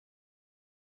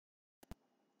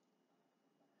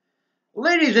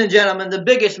Ladies and gentlemen, the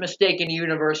biggest mistake in the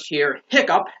universe here,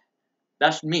 Hikup,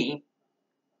 that's me.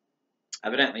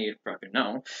 Evidently you fucking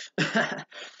know.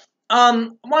 I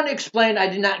want to explain, I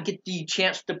did not get the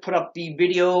chance to put up the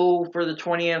video for the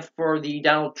 20th for the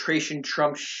Donald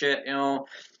Trump shit, you know.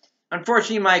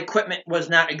 Unfortunately, my equipment was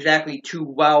not exactly too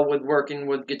well with working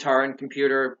with guitar and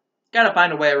computer. Gotta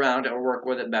find a way around it or work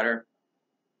with it better.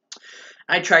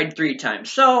 I tried 3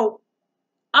 times. So,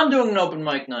 I'm doing an open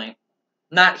mic night.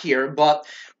 Not here, but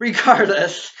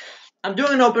regardless, I'm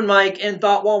doing an open mic and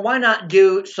thought, well, why not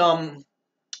do some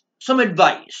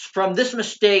advice from this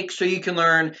mistake so you can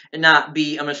learn and not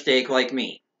be a mistake like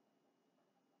me.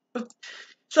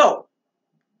 So,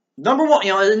 number 1,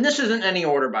 and this isn't any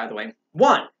order, by the way.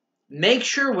 1, make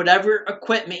sure whatever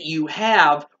equipment you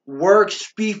have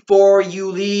works before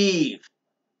you leave.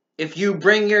 If you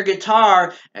bring your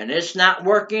guitar and it's not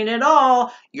working at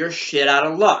all, you're shit out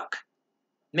of luck.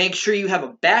 Make sure you have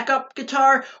a backup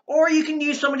guitar, or you can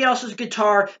use somebody else's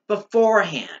guitar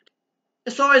beforehand.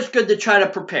 It's always good to try to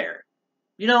prepare.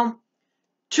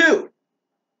 2,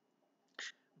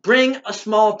 bring a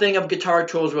small thing of guitar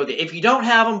tools with you. If you don't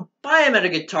have them, buy them at a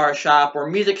guitar shop or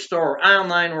music store or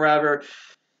online, wherever.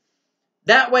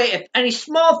 That way, if any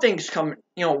small things come,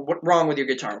 wrong with your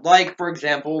guitar, like, for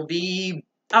example, the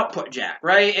output jack,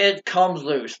 right? It comes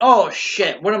loose. Oh,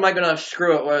 shit. What am I going to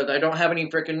screw it with? I don't have any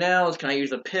freaking nails. Can I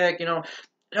use a pick? It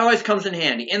always comes in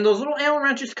handy. And those little Allen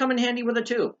wrenches come in handy with it,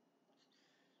 too.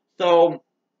 So,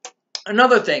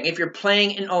 another thing, if you're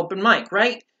playing an open mic,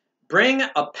 right? Bring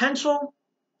a pencil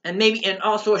and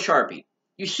also a Sharpie.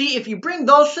 You see, if you bring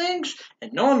those things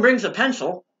and no one brings a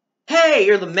pencil, hey,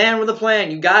 you're the man with a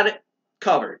plan. You got it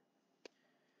covered.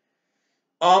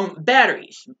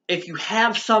 Batteries. If you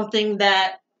have something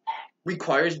that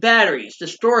requires batteries,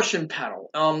 distortion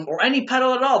pedal, or any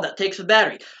pedal at all that takes a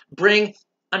battery, bring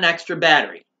an extra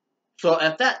battery. So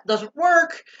if that doesn't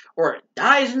work or it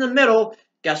dies in the middle,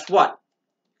 guess what?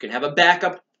 You can have a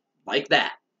backup like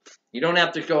that. You don't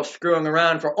have to go screwing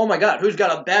around for, oh my god, who's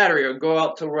got a battery, or go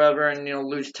out to wherever and,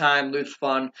 lose time, lose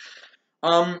fun.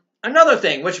 Another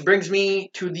thing, which brings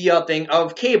me to the thing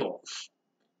of cables.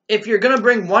 If you're going to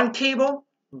bring 1 cable,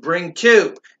 bring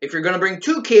 2. If you're going to bring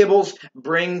 2 cables,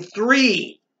 bring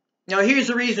 3. Now, here's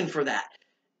the reason for that.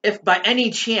 If by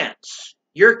any chance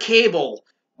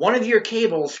one of your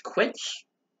cables quits,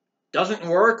 doesn't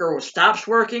work, or stops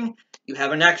working, you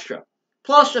have an extra.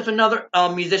 Plus, if another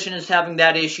musician is having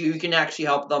that issue, you can actually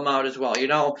help them out as well.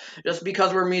 Just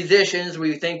because we're musicians,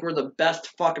 we think we're the best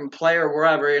fucking player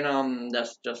wherever,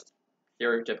 that's just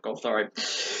stereotypical, sorry.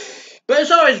 But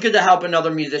it's always good to help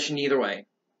another musician either way.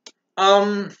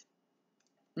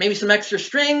 Maybe some extra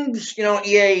strings, not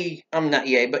EDG.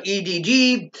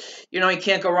 You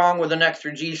can't go wrong with an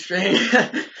extra G string.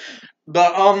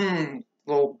 But,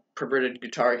 little perverted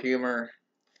guitar humor.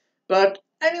 But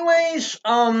anyways,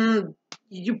 I'm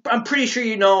pretty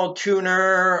sure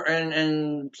tuner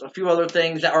and a few other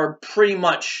things that are pretty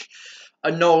much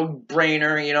a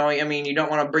no-brainer. You don't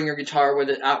want to bring your guitar with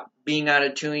it being out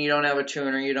of tune. You don't have a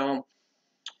tuner.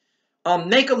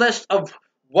 Make a list of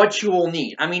what you will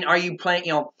need. Are you playing?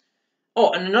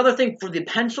 Oh, and another thing for the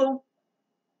pencil.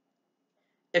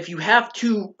 If you have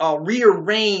to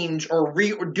rearrange or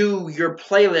redo your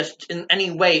playlist in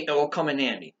any way, it will come in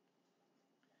handy.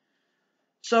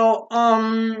 So,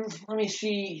 let me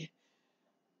see.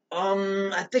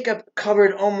 I think I've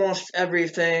covered almost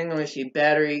everything. Let me see.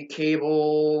 Battery,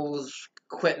 cables,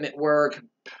 equipment work.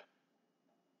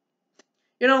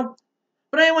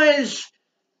 But anyways,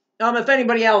 if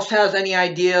anybody else has any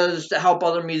ideas to help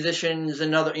other musicians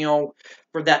and other,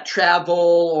 for that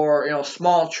travel or,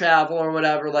 small travel or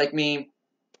whatever like me,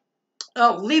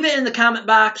 leave it in the comment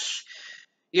box.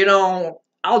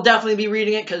 I'll definitely be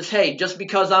reading it because, hey, just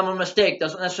because I'm a mistake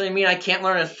doesn't necessarily mean I can't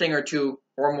learn a thing or 2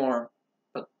 or more.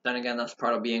 But then again, that's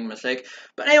part of being a mistake.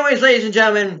 But anyways, ladies and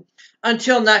gentlemen,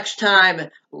 until next time,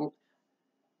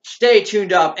 stay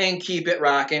tuned up and keep it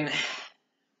rocking.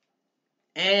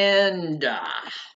 And,